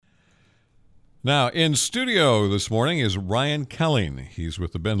Now, in studio this morning is Ryan Kelling. He's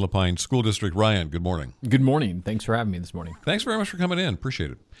with the LaPine School District. Ryan, good morning. Good morning. Thanks for having me this morning. Thanks very much for coming in. Appreciate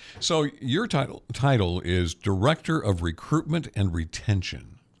it. So your title is Director of Recruitment and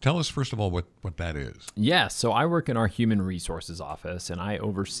Retention. Tell us, first of all, what that is. Yes, so I work in our Human Resources office, and I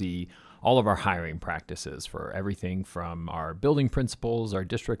oversee all of our hiring practices for everything from our building principals, our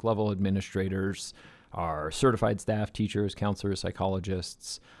district level administrators, our certified staff, teachers, counselors,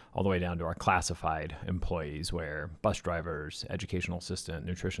 psychologists, all the way down to our classified employees, where bus drivers, educational assistant,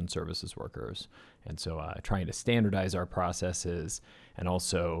 nutrition services workers. And so trying to standardize our processes and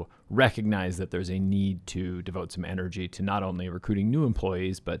also recognize that there's a need to devote some energy to not only recruiting new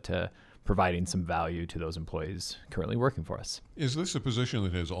employees, but to providing some value to those employees currently working for us. Is this a position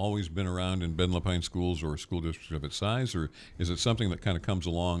that has always been around in LaPine schools or school districts of its size, or is it something that kind of comes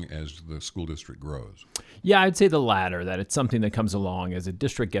along as the school district grows? Yeah, I'd say the latter, that it's something that comes along as a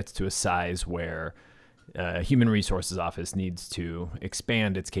district gets to a size where Human Resources Office needs to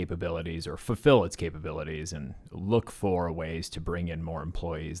expand its capabilities or fulfill its capabilities and look for ways to bring in more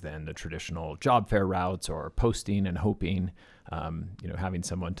employees than the traditional job fair routes or posting and hoping, having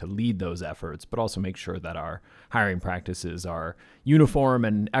someone to lead those efforts, but also make sure that our hiring practices are uniform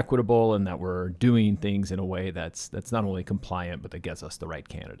and equitable and that we're doing things in a way that's not only compliant, but that gets us the right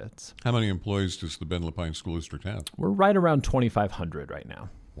candidates. How many employees does the LaPine School District have? We're right around 2,500 right now.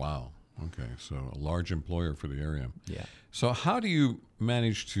 Wow. Okay, so a large employer for the area. Yeah. So how do you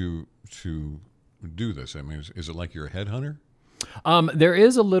manage to do this? I mean, is it like you're a headhunter? There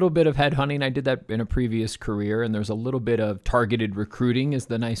is a little bit of headhunting. I did that in a previous career, and there's a little bit of targeted recruiting is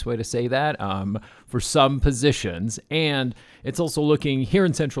the nice way to say that for some positions. And it's also looking here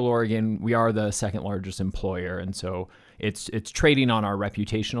in Central Oregon, we are the second largest employer. And so it's trading on our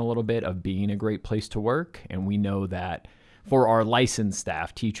reputation a little bit of being a great place to work. And we know that for our licensed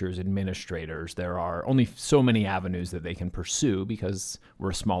staff, teachers, administrators, there are only so many avenues that they can pursue because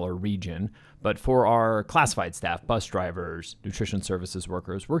we're a smaller region. But for our classified staff, bus drivers, nutrition services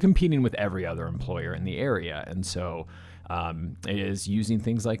workers, we're competing with every other employer in the area. And so it is using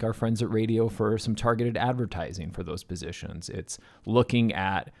things like our friends at radio for some targeted advertising for those positions. It's looking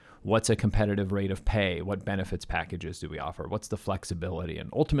at what's a competitive rate of pay, what benefits packages do we offer, what's the flexibility,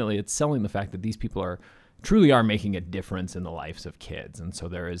 and ultimately it's selling the fact that these people truly are making a difference in the lives of kids. And so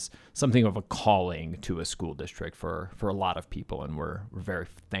there is something of a calling to a school district for a lot of people, and we're very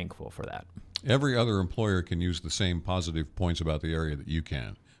thankful for that. Every other employer can use the same positive points about the area that you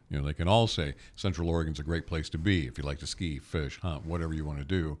can. You know, they can all say Central Oregon's a great place to be. If you like to ski, fish, hunt, whatever you want to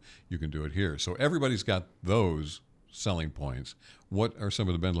do, you can do it here. So everybody's got those selling points. What are some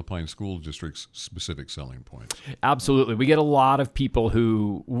of the LaPine School District's specific selling points? Absolutely. We get a lot of people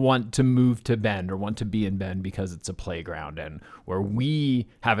who want to move to Bend or want to be in Bend because it's a playground, and where we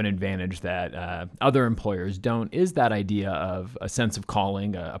have an advantage that other employers don't is that idea of a sense of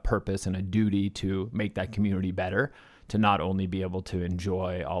calling, a purpose, and a duty to make that community better, to not only be able to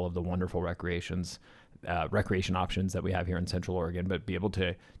enjoy all of the wonderful recreation options that we have here in Central Oregon, but be able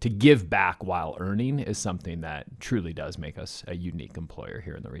to give back while earning is something that truly does make us a unique employer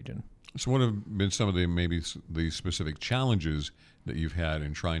here in the region. So what have been some of the specific challenges that you've had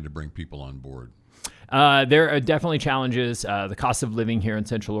in trying to bring people on board? There are definitely challenges. The cost of living here in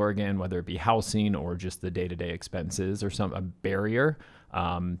Central Oregon, whether it be housing or just the day-to-day expenses, are a barrier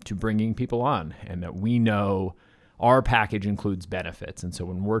to bringing people on, and that we know our package includes benefits. And so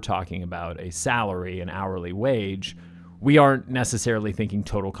when we're talking about a salary, an hourly wage, we aren't necessarily thinking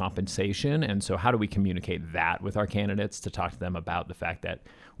total compensation. And so how do we communicate that with our candidates to talk to them about the fact that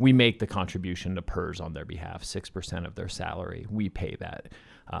we make the contribution to PERS on their behalf, 6% of their salary, we pay that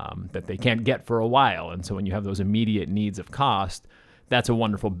they can't get for a while. And so when you have those immediate needs of cost, that's a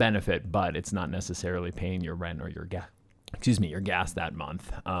wonderful benefit, but it's not necessarily paying your rent or your gas that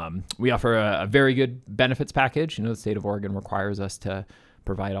month. We offer a very good benefits package. You know, the state of Oregon requires us to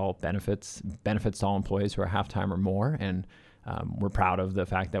provide all benefits to all employees who are half-time or more. And we're proud of the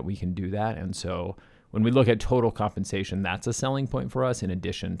fact that we can do that. And so when we look at total compensation, that's a selling point for us in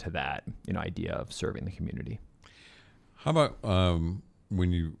addition to that, idea of serving the community. How about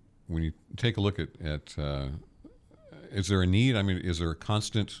when you take a look at is there a need? I mean, is there a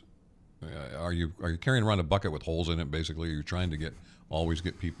constant Are you carrying around a bucket with holes in it, basically? Are you trying to always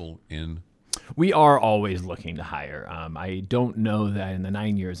get people in? We are always looking to hire. I don't know that in the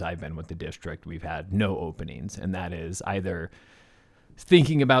 9 years I've been with the district, we've had no openings, and that is either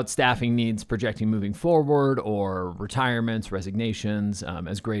thinking about staffing needs, projecting moving forward, or retirements, resignations.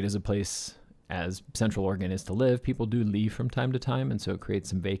 As great as a place as Central Oregon is to live, people do leave from time to time, and so it creates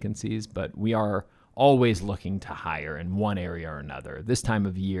some vacancies, but we are always looking to hire in one area or another. This time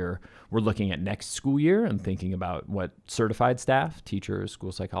of year, we're looking at next school year and thinking about what certified staff, teachers,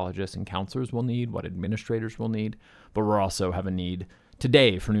 school psychologists, and counselors will need, what administrators will need, but we're also have a need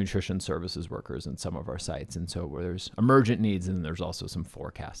today for nutrition services workers in some of our sites. And so where there's emergent needs, and there's also some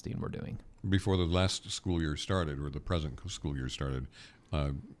forecasting we're doing. Before the last school year started, or the present school year started,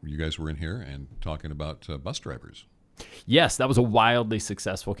 you guys were in here and talking about bus drivers. Yes, that was a wildly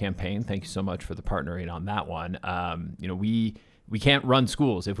successful campaign. Thank you so much for the partnering on that one. We can't run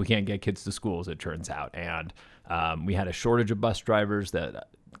schools if we can't get kids to schools, it turns out. And we had a shortage of bus drivers that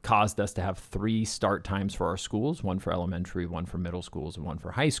caused us to have 3 start times for our schools, one for elementary, one for middle schools, and one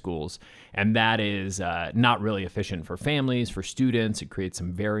for high schools. And that is not really efficient for families, for students. It creates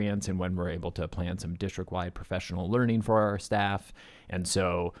some variance in when we're able to plan some district-wide professional learning for our staff. And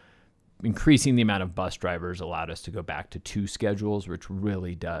so increasing the amount of bus drivers allowed us to go back to 2 schedules, which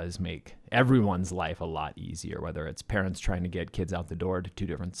really does make everyone's life a lot easier, whether it's parents trying to get kids out the door to 2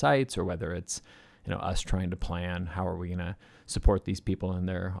 different sites, or whether it's us trying to plan how are we going to support these people in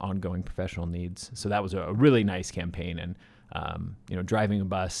their ongoing professional needs. So that was a really nice campaign. And driving a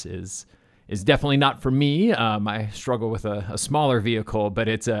bus is definitely not for me. I struggle with a smaller vehicle, but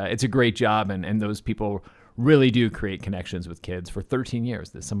it's a great job, and those people really do create connections with kids for 13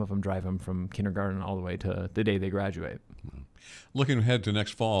 years. Some of them drive them from kindergarten all the way to the day they graduate. Looking ahead to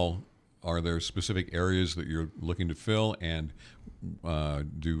next fall, are there specific areas that you're looking to fill, and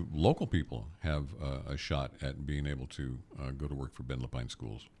do local people have a shot at being able to go to work for Ben LaPine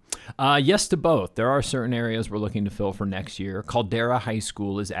schools? Yes to both. There are certain areas we're looking to fill for next year. Caldera High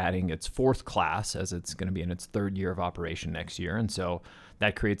School is adding its 4th class, as it's going to be in its 3rd year of operation next year. And so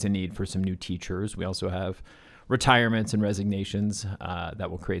that creates a need for some new teachers. We also have retirements and resignations that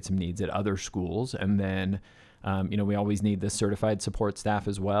will create some needs at other schools. And then, we always need this certified support staff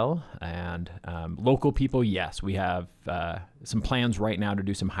as well. And local people, yes, we have some plans right now to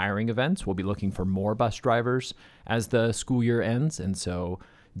do some hiring events. We'll be looking for more bus drivers as the school year ends. And so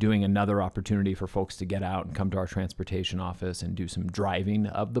doing another opportunity for folks to get out and come to our transportation office and do some driving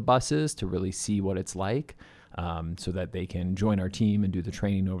of the buses to really see what it's like, so that they can join our team and do the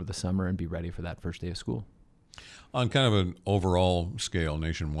training over the summer and be ready for that first day of school. On kind of an overall scale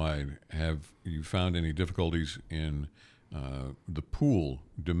nationwide, have you found any difficulties in the pool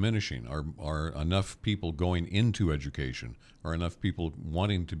diminishing? Are enough people going into education? Are enough people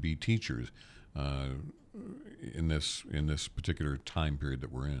wanting to be teachers in this particular time period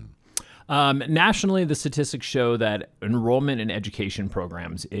that we're in? Nationally, the statistics show that enrollment in education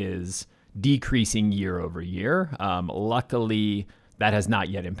programs is decreasing year over year. Luckily, that has not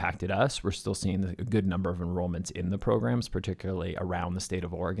yet impacted us. We're still seeing a good number of enrollments in the programs, particularly around the state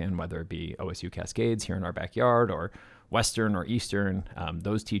of Oregon, whether it be OSU Cascades here in our backyard or Western or Eastern.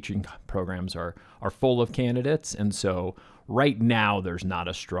 Those teaching programs are full of candidates. And so right now, there's not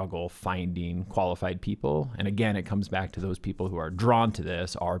a struggle finding qualified people. And again, it comes back to those people who are drawn to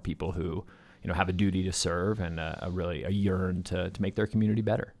this are people who have a duty to serve and a yearn to make their community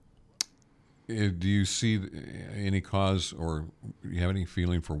better. Do you see any cause, or do you have any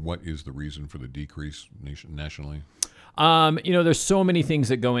feeling for what is the reason for the decrease nationally? There's so many things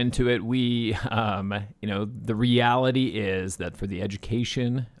that go into it. The reality is that for the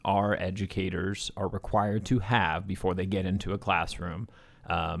education our educators are required to have before they get into a classroom,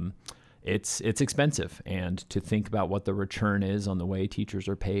 it's expensive. And to think about what the return is on the way teachers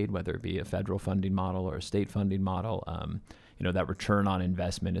are paid, whether it be a federal funding model or a state funding model, that return on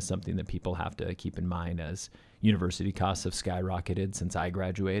investment is something that people have to keep in mind, as university costs have skyrocketed since I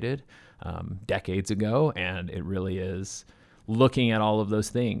graduated decades ago. And it really is looking at all of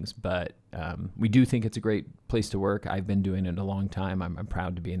those things. But we do think it's a great place to work. I've been doing it a long time. I'm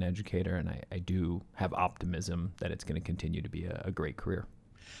proud to be an educator, and I do have optimism that it's going to continue to be a great career.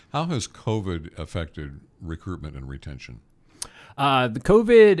 How has COVID affected recruitment and retention? I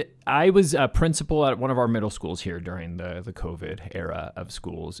was a principal at one of our middle schools here during the COVID era of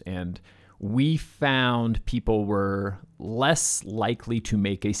schools, and we found people were less likely to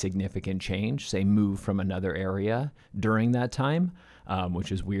make a significant change, say move from another area during that time,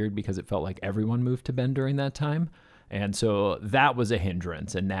 which is weird because it felt like everyone moved to Bend during that time. And so that was a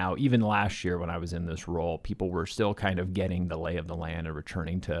hindrance. And now, even last year when I was in this role, people were still kind of getting the lay of the land and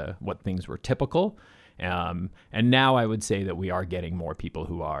returning to what things were typical. And now I would say that we are getting more people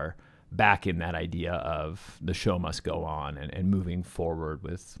who are back in that idea of the show must go on and moving forward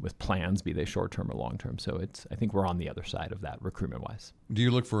with plans, be they short-term or long-term. So I think we're on the other side of that recruitment-wise. Do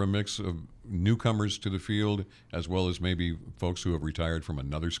you look for a mix of newcomers to the field as well as maybe folks who have retired from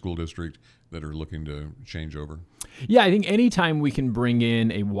another school district that are looking to change over? Yeah, I think anytime we can bring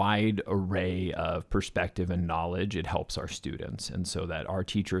in a wide array of perspective and knowledge, it helps our students. And so that our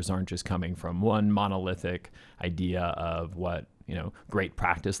teachers aren't just coming from one monolithic idea of what, great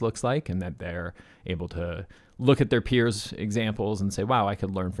practice looks like, and that they're able to look at their peers' examples and say, wow, I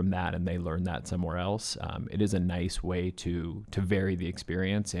could learn from that, and they learn that somewhere else. It is a nice way to vary the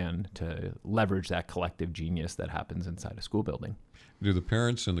experience and to leverage that collective genius that happens inside a school building. Do the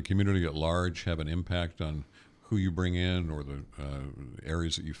parents and the community at large have an impact on who you bring in or the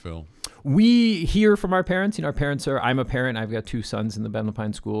areas that you fill? We hear from our parents. I'm a parent. I've got 2 sons in the Ben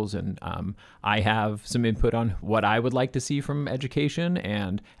LaPine schools, and I have some input on what I would like to see from education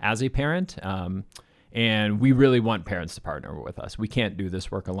and as a parent. And we really want parents to partner with us. We can't do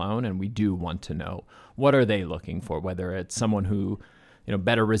this work alone, and we do want to know what are they looking for, whether it's someone who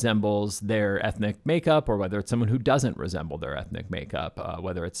better resembles their ethnic makeup, or whether it's someone who doesn't resemble their ethnic makeup,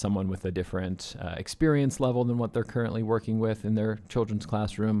 whether it's someone with a different experience level than what they're currently working with in their children's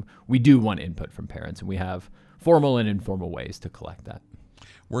classroom. We do want input from parents, and we have formal and informal ways to collect that.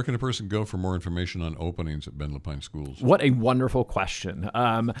 Where can a person go for more information on openings at Ben LaPine schools? What a wonderful question.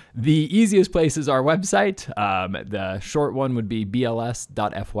 The easiest place is our website. The short one would be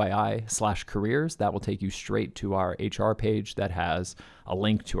bls.fyi/careers. That will take you straight to our HR page that has a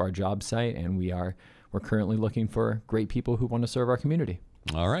link to our job site, and we're currently looking for great people who want to serve our community.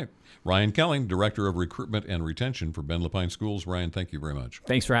 All right. Ryan Kelling, Director of Recruitment and Retention for Ben LaPine Schools. Ryan, thank you very much.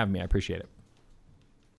 Thanks for having me. I appreciate it.